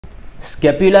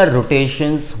Scapular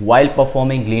rotations while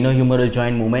performing glenohumeral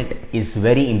joint movement is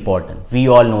very important. We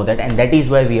all know that, and that is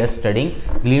why we are studying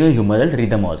glenohumeral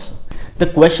rhythm also. The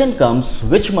question comes,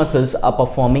 which muscles are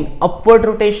performing upward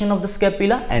rotation of the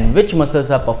scapula and which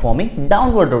muscles are performing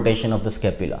downward rotation of the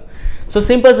scapula. So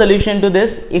simple solution to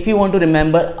this, if you want to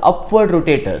remember upward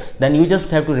rotators, then you just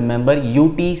have to remember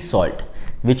UT salt,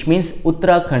 which means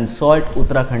Uttarakhand salt.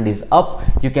 Uttarakhand is up.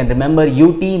 You can remember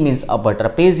UT means upper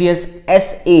trapezius,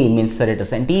 SA means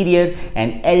serratus anterior,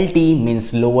 and LT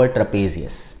means lower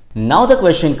trapezius. Now the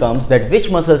question comes that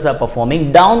which muscles are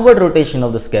performing downward rotation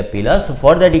of the scapula. So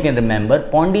for that you can remember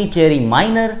Pondicherry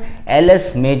minor,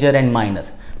 LS major and minor.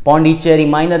 Pondicherry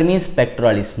minor means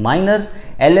pectoralis minor,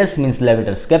 LS means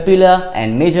levator scapula,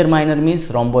 and major minor means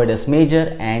rhomboides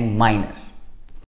major and minor.